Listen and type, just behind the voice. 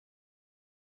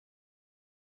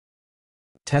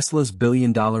Tesla's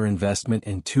billion-dollar investment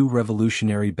in two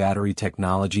revolutionary battery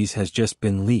technologies has just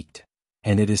been leaked,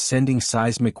 and it is sending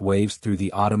seismic waves through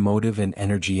the automotive and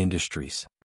energy industries.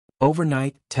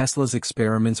 Overnight, Tesla's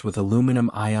experiments with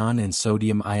aluminum-ion and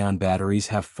sodium-ion batteries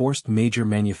have forced major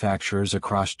manufacturers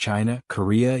across China,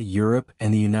 Korea, Europe,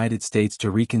 and the United States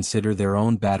to reconsider their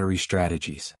own battery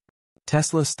strategies.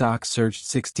 Tesla stock surged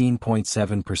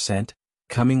 16.7%,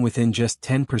 coming within just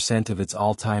 10% of its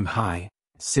all-time high,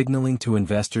 signaling to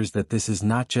investors that this is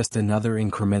not just another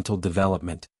incremental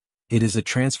development, it is a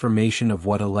transformation of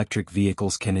what electric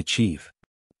vehicles can achieve.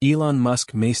 Elon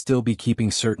Musk may still be keeping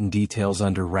certain details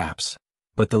under wraps,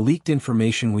 but the leaked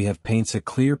information we have paints a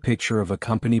clear picture of a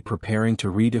company preparing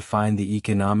to redefine the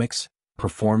economics,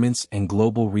 performance, and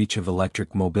global reach of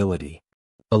electric mobility.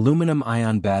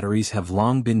 Aluminum-ion batteries have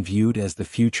long been viewed as the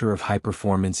future of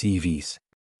high-performance EVs.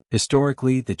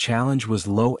 Historically, the challenge was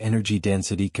low energy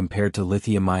density compared to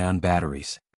lithium-ion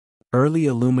batteries. Early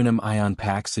aluminum-ion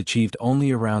packs achieved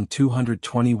only around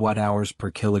 220 watt-hours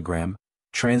per kilogram,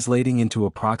 translating into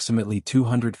approximately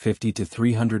 250 to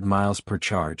 300 miles per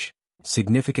charge,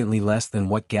 significantly less than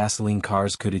what gasoline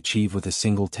cars could achieve with a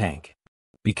single tank.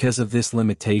 Because of this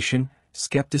limitation,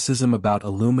 skepticism about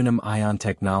aluminum-ion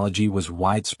technology was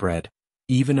widespread,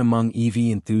 even among EV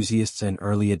enthusiasts and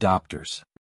early adopters.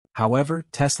 However,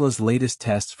 Tesla's latest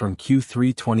tests from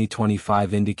Q3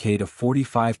 2025 indicate a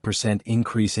 45%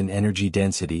 increase in energy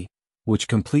density, which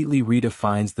completely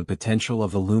redefines the potential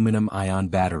of aluminum-ion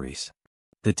batteries.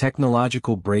 The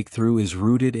technological breakthrough is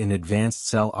rooted in advanced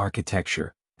cell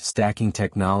architecture, stacking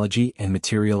technology, and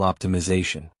material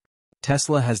optimization.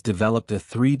 Tesla has developed a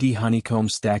 3D honeycomb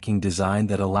stacking design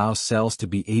that allows cells to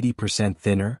be 80%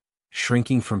 thinner,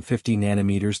 shrinking from 50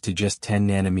 nanometers to just 10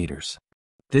 nanometers.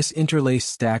 This interlaced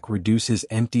stack reduces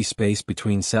empty space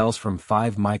between cells from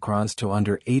 5 microns to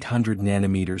under 800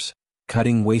 nanometers,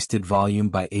 cutting wasted volume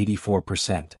by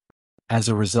 84%. As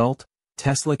a result,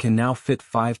 Tesla can now fit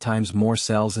 5 times more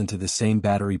cells into the same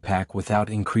battery pack without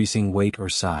increasing weight or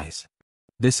size.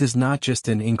 This is not just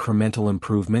an incremental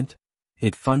improvement,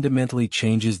 it fundamentally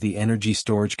changes the energy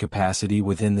storage capacity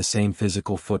within the same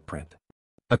physical footprint.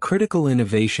 A critical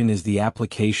innovation is the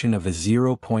application of a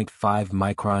 0.5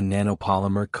 micron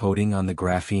nanopolymer coating on the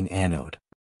graphene anode.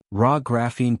 Raw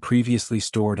graphene previously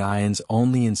stored ions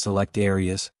only in select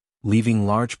areas, leaving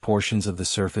large portions of the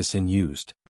surface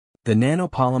unused. The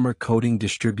nanopolymer coating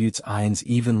distributes ions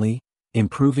evenly,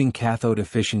 improving cathode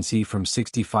efficiency from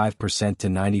 65% to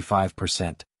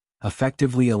 95%,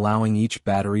 effectively allowing each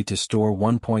battery to store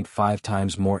 1.5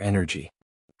 times more energy.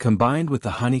 Combined with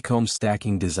the honeycomb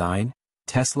stacking design,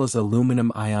 Tesla's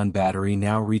aluminum-ion battery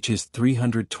now reaches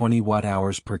 320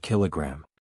 watt-hours per kilogram.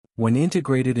 When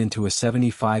integrated into a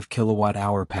 75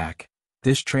 kilowatt-hour pack,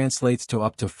 this translates to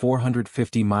up to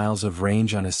 450 miles of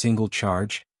range on a single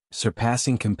charge,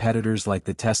 surpassing competitors like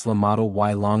the Tesla Model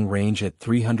Y long range at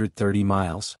 330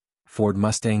 miles, Ford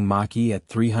Mustang Mach-E at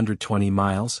 320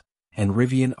 miles, and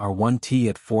Rivian R1T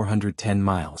at 410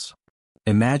 miles.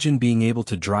 Imagine being able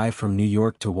to drive from New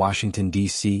York to Washington,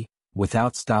 D.C.,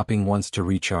 without stopping once to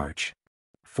recharge.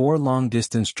 For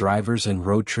long-distance drivers and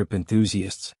road trip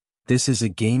enthusiasts, this is a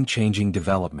game-changing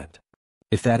development.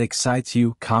 If that excites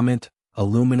you, comment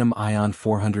aluminum-ion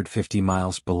 450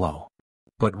 miles below.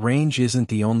 But range isn't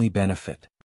the only benefit.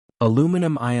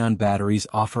 Aluminum-ion batteries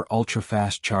offer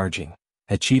ultra-fast charging,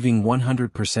 achieving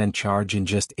 100% charge in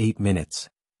just 8 minutes,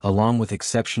 along with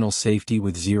exceptional safety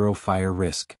with zero fire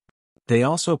risk. They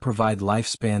also provide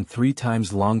lifespan 3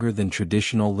 times longer than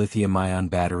traditional lithium-ion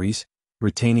batteries,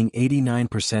 retaining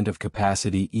 89% of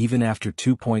capacity even after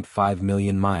 2.5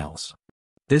 million miles.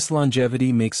 This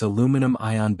longevity makes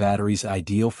aluminum-ion batteries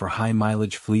ideal for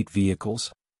high-mileage fleet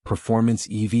vehicles, performance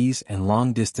EVs, and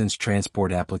long-distance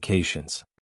transport applications.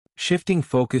 Shifting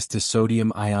focus to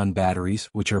sodium-ion batteries,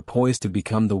 which are poised to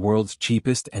become the world's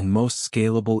cheapest and most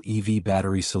scalable EV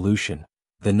battery solution,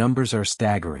 the numbers are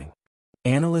staggering.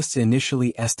 Analysts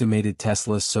initially estimated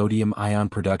Tesla's sodium-ion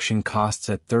production costs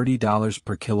at $30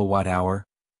 per kilowatt-hour,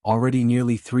 already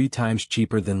nearly 3 times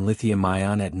cheaper than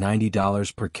lithium-ion at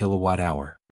 $90 per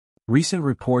kilowatt-hour. Recent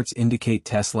reports indicate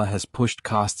Tesla has pushed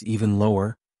costs even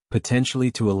lower, potentially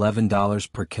to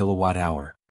 $11 per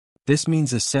kilowatt-hour. This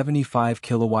means a 75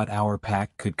 kilowatt-hour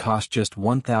pack could cost just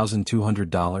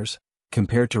 $1,200,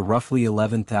 compared to roughly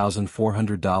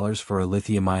 $11,400 for a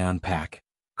lithium-ion pack,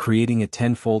 creating a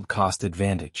tenfold cost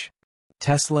advantage.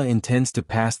 Tesla intends to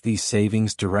pass these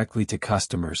savings directly to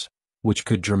customers, which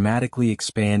could dramatically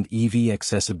expand EV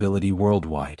accessibility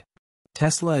worldwide.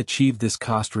 Tesla achieved this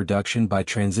cost reduction by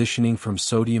transitioning from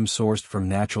sodium sourced from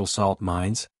natural salt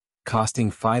mines,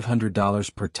 costing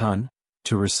 $500 per ton,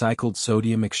 to recycled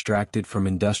sodium extracted from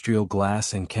industrial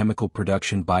glass and chemical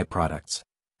production byproducts,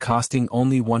 costing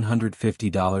only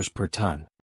 $150 per ton.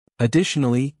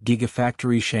 Additionally,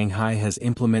 Gigafactory Shanghai has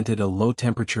implemented a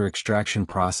low-temperature extraction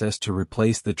process to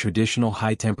replace the traditional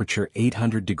high-temperature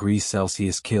 800 degrees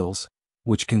Celsius kilns,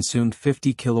 which consumed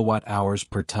 50 kilowatt-hours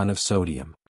per ton of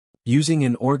sodium. Using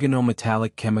an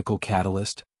organometallic chemical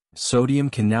catalyst, sodium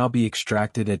can now be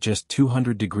extracted at just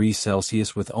 200 degrees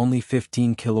Celsius with only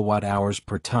 15 kilowatt-hours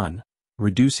per ton,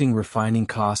 reducing refining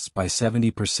costs by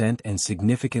 70% and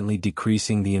significantly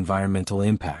decreasing the environmental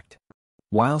impact.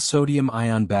 While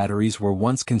sodium-ion batteries were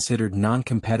once considered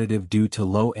non-competitive due to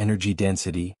low energy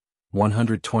density,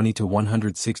 120 to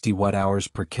 160 watt-hours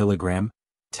per kilogram,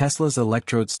 Tesla's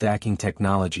electrode stacking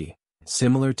technology,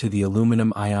 similar to the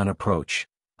aluminum-ion approach,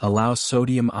 allows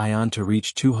sodium-ion to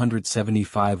reach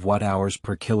 275 watt-hours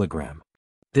per kilogram.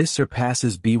 This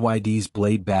surpasses BYD's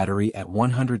Blade battery at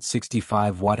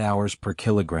 165 watt-hours per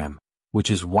kilogram, which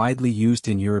is widely used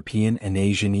in European and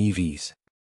Asian EVs.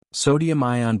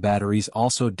 Sodium-ion batteries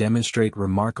also demonstrate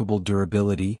remarkable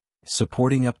durability,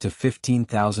 supporting up to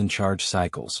 15,000 charge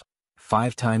cycles,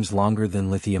 5 times longer than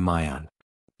lithium-ion.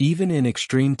 Even in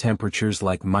extreme temperatures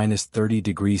like -30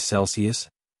 degrees Celsius,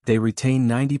 they retain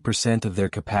 90% of their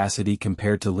capacity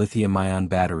compared to lithium-ion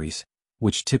batteries,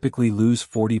 which typically lose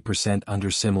 40%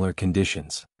 under similar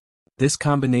conditions. This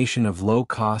combination of low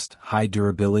cost, high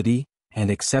durability, and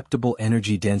acceptable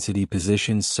energy density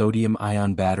positions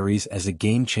sodium-ion batteries as a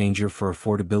game-changer for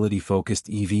affordability-focused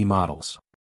EV models.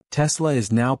 Tesla is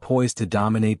now poised to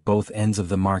dominate both ends of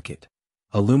the market: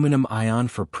 aluminum-ion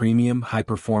for premium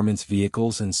high-performance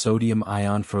vehicles and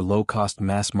sodium-ion for low-cost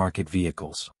mass-market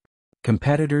vehicles.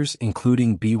 Competitors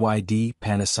including BYD,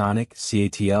 Panasonic,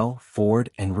 CATL, Ford,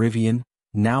 and Rivian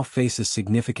now face a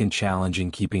significant challenge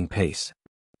in keeping pace.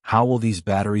 How will these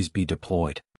batteries be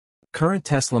deployed? Current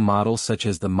Tesla models such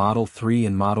as the Model 3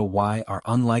 and Model Y are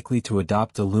unlikely to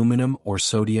adopt aluminum or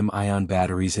sodium-ion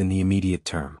batteries in the immediate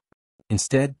term.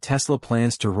 Instead, Tesla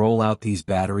plans to roll out these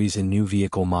batteries in new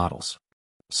vehicle models.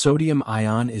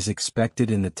 Sodium-ion is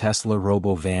expected in the Tesla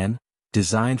Robo-Van,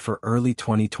 designed for early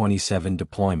 2027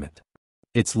 deployment.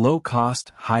 Its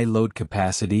low-cost, high-load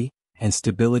capacity, and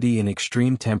stability in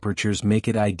extreme temperatures make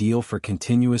it ideal for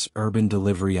continuous urban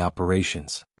delivery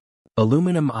operations.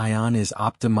 Aluminum-ion is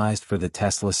optimized for the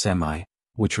Tesla Semi,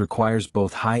 which requires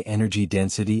both high energy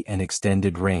density and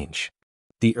extended range.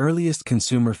 The earliest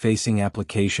consumer-facing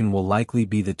application will likely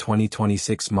be the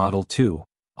 2026 Model 2,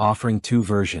 offering 2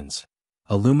 versions: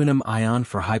 aluminum-ion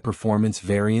for high-performance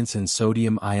variants and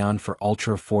sodium-ion for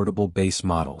ultra-affordable base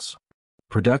models.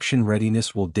 Production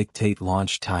readiness will dictate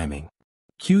launch timing.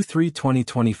 Q3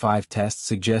 2025 tests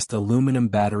suggest aluminum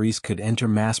batteries could enter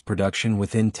mass production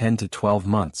within 10 to 12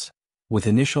 months, with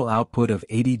initial output of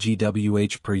 80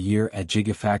 GWh per year at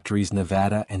Gigafactories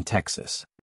Nevada and Texas.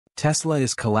 Tesla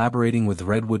is collaborating with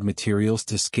Redwood Materials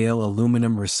to scale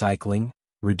aluminum recycling,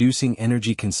 reducing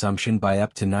energy consumption by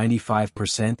up to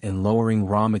 95% and lowering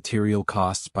raw material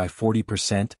costs by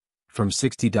 40%, from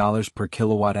 $60 per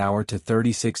kilowatt-hour to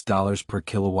 $36 per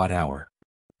kilowatt-hour.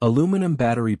 Aluminum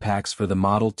battery packs for the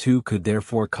Model 2 could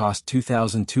therefore cost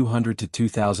 $2,200 to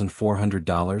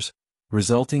 $2,400,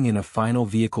 resulting in a final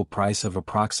vehicle price of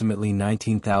approximately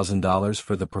 $19,000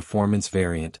 for the performance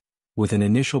variant, with an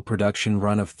initial production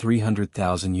run of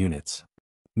 300,000 units.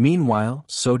 Meanwhile,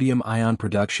 sodium-ion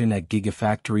production at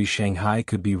Gigafactory Shanghai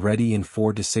could be ready in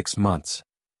 4 to 6 months,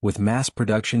 with mass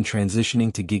production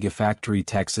transitioning to Gigafactory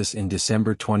Texas in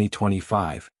December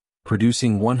 2025,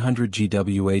 producing 100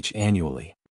 GWh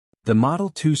annually. The Model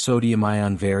 2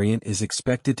 sodium-ion variant is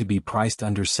expected to be priced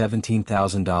under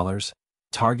 $17,000,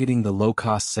 targeting the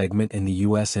low-cost segment in the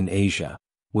US and Asia,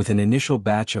 with an initial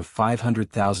batch of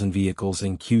 500,000 vehicles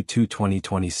in Q2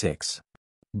 2026.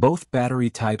 Both battery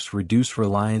types reduce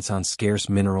reliance on scarce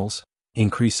minerals,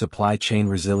 increase supply chain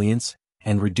resilience,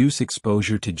 and reduce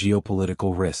exposure to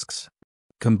geopolitical risks.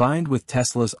 Combined with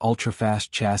Tesla's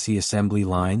ultra-fast chassis assembly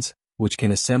lines, which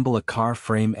can assemble a car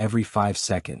frame every 5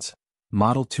 seconds,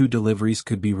 Model 2 deliveries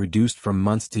could be reduced from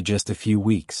months to just a few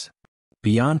weeks.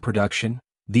 Beyond production,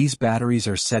 these batteries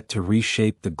are set to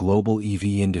reshape the global EV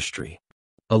industry.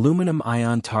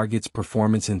 Aluminum-ion targets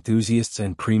performance enthusiasts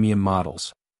and premium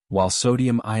models, while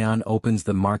sodium-ion opens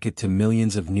the market to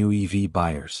millions of new EV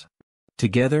buyers.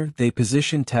 Together, they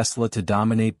position Tesla to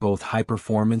dominate both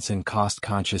high-performance and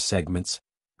cost-conscious segments,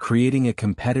 creating a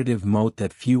competitive moat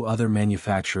that few other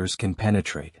manufacturers can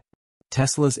penetrate.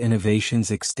 Tesla's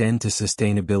innovations extend to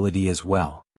sustainability as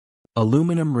well.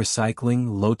 Aluminum recycling,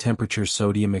 low-temperature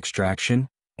sodium extraction,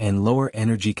 and lower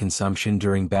energy consumption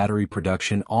during battery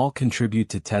production all contribute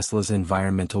to Tesla's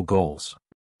environmental goals.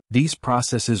 These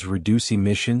processes reduce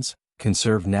emissions,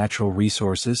 conserve natural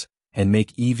resources, and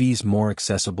make EVs more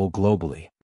accessible globally.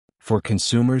 For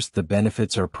consumers, the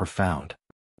benefits are profound.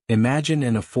 Imagine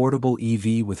an affordable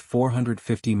EV with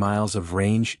 450 miles of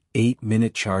range,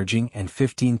 8-minute charging, and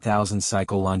 15,000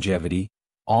 cycle longevity,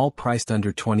 all priced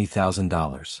under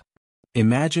 $20,000.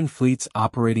 Imagine fleets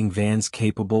operating vans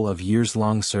capable of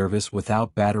years-long service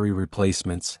without battery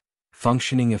replacements,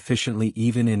 functioning efficiently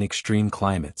even in extreme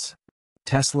climates.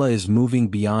 Tesla is moving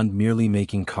beyond merely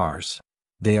making cars.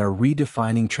 They are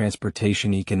redefining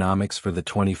transportation economics for the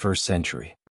 21st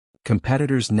century.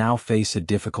 Competitors now face a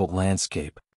difficult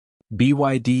landscape.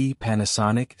 BYD,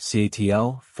 Panasonic,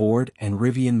 CATL, Ford, and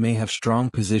Rivian may have strong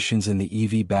positions in the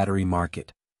EV battery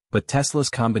market, but Tesla's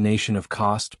combination of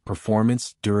cost,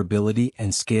 performance, durability,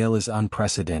 and scale is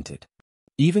unprecedented.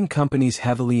 Even companies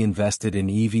heavily invested in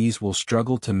EVs will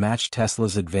struggle to match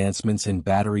Tesla's advancements in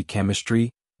battery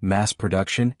chemistry, mass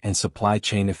production, and supply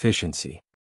chain efficiency.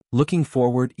 Looking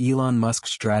forward, Elon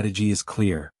Musk's strategy is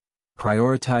clear.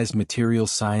 Prioritize material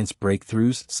science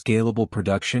breakthroughs, scalable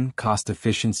production, cost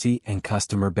efficiency, and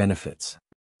customer benefits.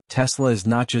 Tesla is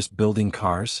not just building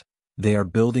cars, they are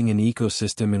building an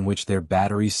ecosystem in which their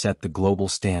batteries set the global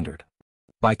standard.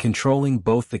 By controlling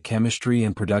both the chemistry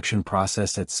and production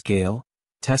process at scale,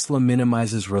 Tesla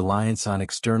minimizes reliance on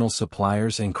external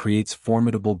suppliers and creates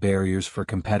formidable barriers for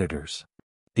competitors.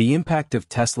 The impact of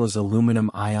Tesla's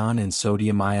aluminum-ion and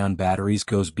sodium-ion batteries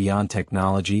goes beyond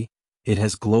technology. It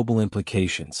has global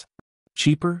implications.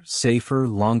 Cheaper, safer,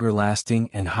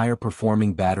 longer-lasting, and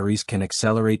higher-performing batteries can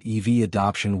accelerate EV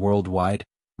adoption worldwide,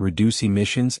 reduce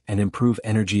emissions, and improve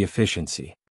energy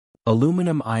efficiency.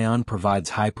 Aluminum-ion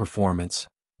provides high performance,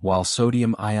 while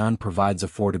sodium-ion provides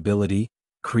affordability,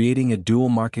 creating a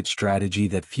dual-market strategy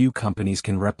that few companies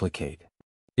can replicate.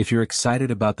 If you're excited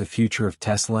about the future of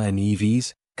Tesla and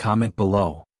EVs, comment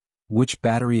below. Which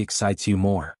battery excites you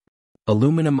more?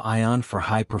 Aluminum-ion for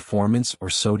high performance or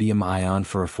sodium-ion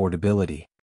for affordability?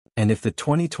 And if the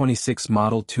 2026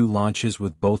 Model 2 launches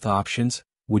with both options,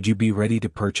 would you be ready to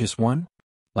purchase one?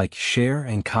 Like, share,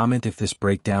 and comment if this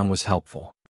breakdown was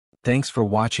helpful. Thanks for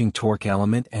watching Torque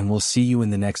Element, and we'll see you in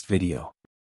the next video.